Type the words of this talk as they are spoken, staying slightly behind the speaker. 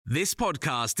This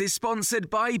podcast is sponsored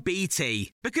by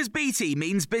BT, because BT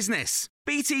means business.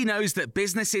 BT knows that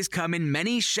businesses come in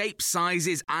many shapes,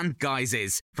 sizes and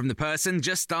guises, from the person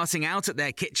just starting out at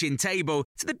their kitchen table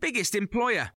to the biggest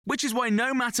employer, which is why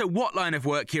no matter what line of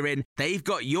work you're in, they've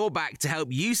got your back to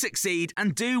help you succeed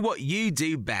and do what you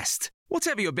do best.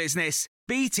 Whatever your business,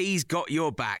 BT's got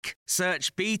your back.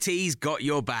 Search BT's got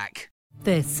your back.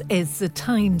 This is the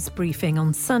Times briefing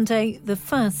on Sunday, the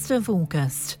 1st of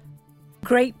August.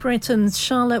 Great Britain's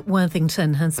Charlotte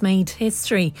Worthington has made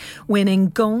history, winning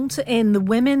gold in the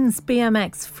women's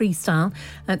BMX freestyle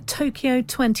at Tokyo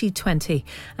 2020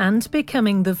 and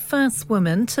becoming the first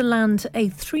woman to land a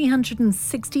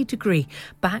 360-degree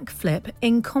backflip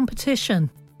in competition.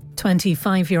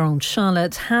 25-year-old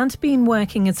Charlotte had been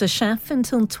working as a chef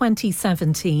until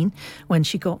 2017 when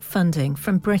she got funding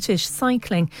from British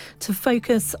Cycling to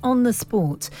focus on the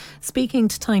sport. Speaking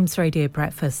to Times Radio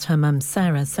Breakfast, her mum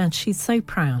Sarah said she's so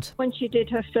proud. When she did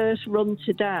her first run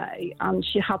today and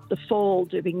she had the fall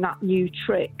doing that new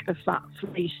trick of that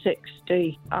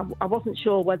 360, I wasn't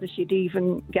sure whether she'd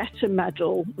even get a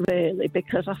medal really,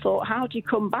 because I thought, how do you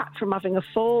come back from having a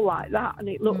fall like that? And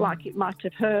it looked like it might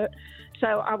have hurt. So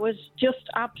I was just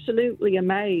absolutely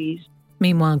amazed.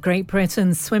 Meanwhile, Great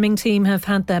Britain's swimming team have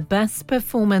had their best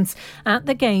performance at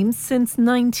the Games since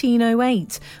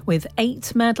 1908, with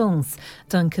 8 medals.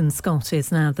 Duncan Scott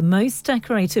is now the most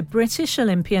decorated British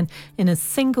Olympian in a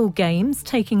single Games,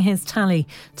 taking his tally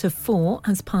to 4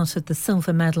 as part of the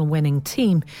silver medal winning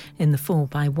team in the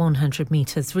 4x100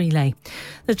 metres relay.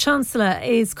 The Chancellor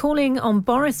is calling on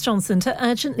Boris Johnson to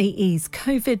urgently ease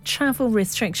COVID travel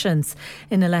restrictions.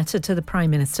 In a letter to the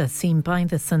Prime Minister seen by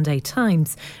the Sunday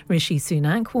Times, Rishi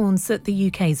Sunak warns that the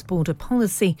UK's border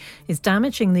policy is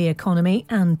damaging the economy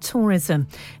and tourism.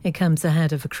 It comes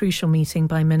ahead of a crucial meeting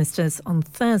by ministers on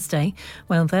Thursday,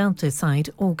 where they'll decide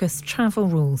August travel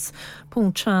rules.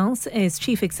 Paul Charles is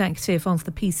Chief Executive of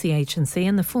the PC Agency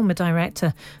and the former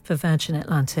Director for Virgin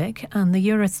Atlantic and the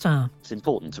Eurostar. It's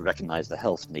important to recognise the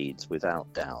health needs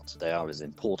without doubt. They are as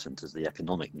important as the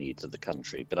economic needs of the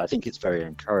country. But I think it's very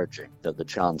encouraging that the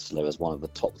Chancellor, as one of the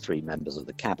top 3 members of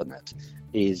the Cabinet,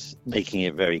 is making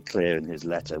it very clear in his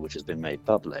letter, which has been made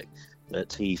public,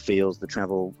 that he feels the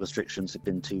travel restrictions have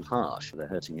been too harsh. They're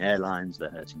hurting airlines, they're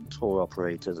hurting tour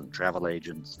operators and travel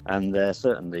agents, and they're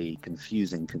certainly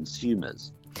confusing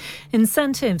consumers.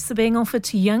 Incentives are being offered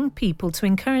to young people to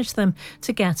encourage them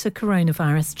to get a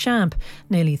coronavirus jab.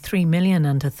 Nearly 3 million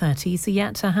under 30s are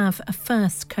yet to have a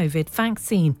first COVID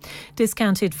vaccine.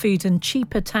 Discounted food and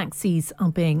cheaper taxis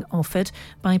are being offered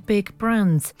by big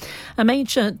brands. A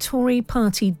major Tory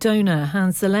party donor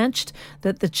has alleged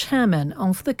that the chairman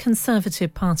of the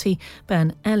Conservative Party,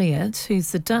 Ben Elliott,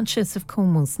 who's the Duchess of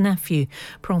Cornwall's nephew,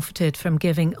 profited from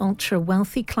giving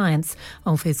ultra-wealthy clients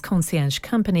of his concierge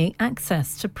company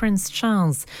access to Prince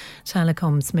Charles.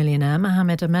 Telecoms millionaire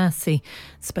Mohammed Amersi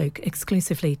spoke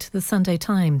exclusively to the Sunday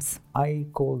Times. I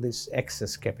call this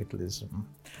excess capitalism.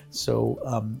 So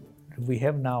we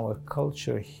have now a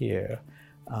culture here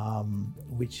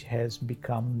which has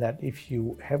become that if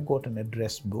you have got an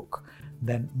address book,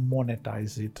 then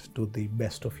monetize it to the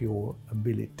best of your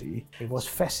ability. It was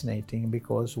fascinating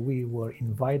because we were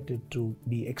invited to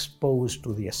be exposed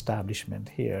to the establishment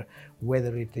here,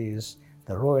 whether it is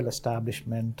the royal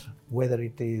establishment, whether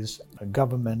it is a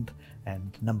government,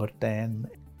 and Number 10.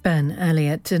 Ben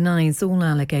Elliott denies all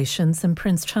allegations and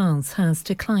Prince Charles has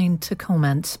declined to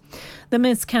comment. The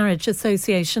Miscarriage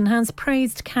Association has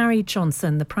praised Carrie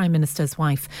Johnson, the Prime Minister's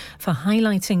wife, for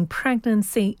highlighting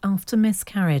pregnancy after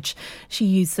miscarriage. She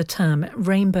used the term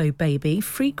rainbow baby,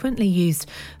 frequently used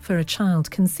for a child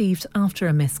conceived after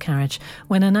a miscarriage,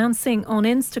 when announcing on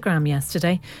Instagram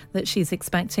yesterday that she's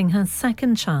expecting her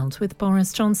second child with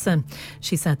Boris Johnson.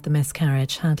 She said the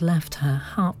miscarriage had left her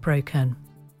heartbroken.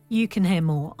 You can hear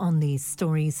more on these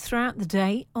stories throughout the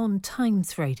day on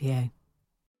Times Radio.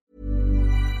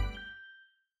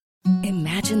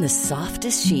 Imagine the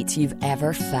softest sheets you've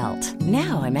ever felt.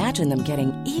 Now imagine them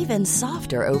getting even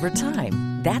softer over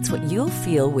time. That's what you'll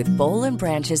feel with Boll &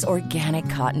 Branch's organic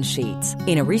cotton sheets.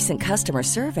 In a recent customer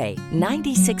survey,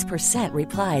 96%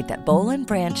 replied that Boll &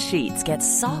 Branch sheets get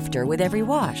softer with every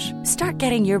wash. Start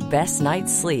getting your best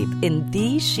night's sleep in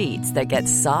these sheets that get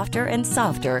softer and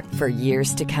softer for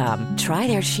years to come. Try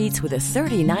their sheets with a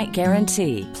 30-night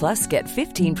guarantee. Plus, get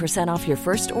 15% off your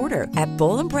first order at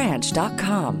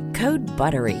bollandbranch.com. Code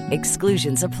BUTTERY.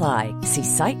 Exclusions apply. See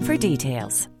site for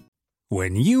details.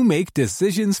 When you make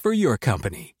decisions for your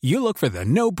company, you look for the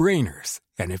no-brainers.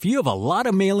 And if you have a lot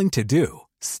of mailing to do,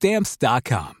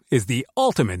 Stamps.com is the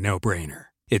ultimate no-brainer.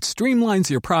 It streamlines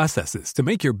your processes to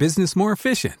make your business more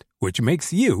efficient, which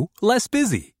makes you less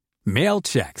busy. Mail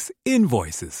checks,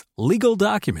 invoices, legal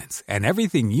documents, and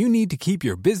everything you need to keep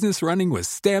your business running with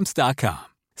Stamps.com.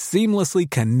 Seamlessly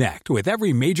connect with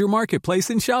every major marketplace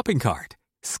and shopping cart.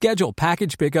 Schedule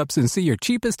package pickups and see your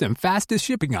cheapest and fastest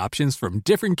shipping options from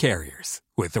different carriers,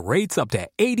 with rates up to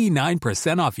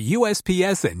 89% off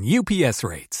USPS and UPS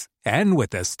rates. And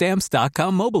with the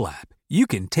Stamps.com mobile app, you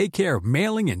can take care of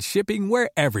mailing and shipping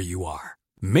wherever you are.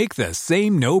 Make the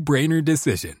same no-brainer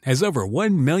decision as over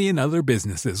 1 million other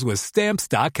businesses with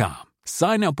Stamps.com.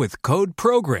 Sign up with code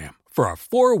PROGRAM for a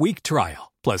 4-week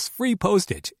trial, plus free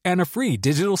postage and a free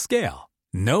digital scale.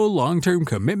 No long-term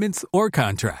commitments or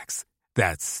contracts.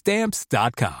 That's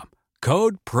Stamps.com.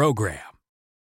 Code PROGRAM.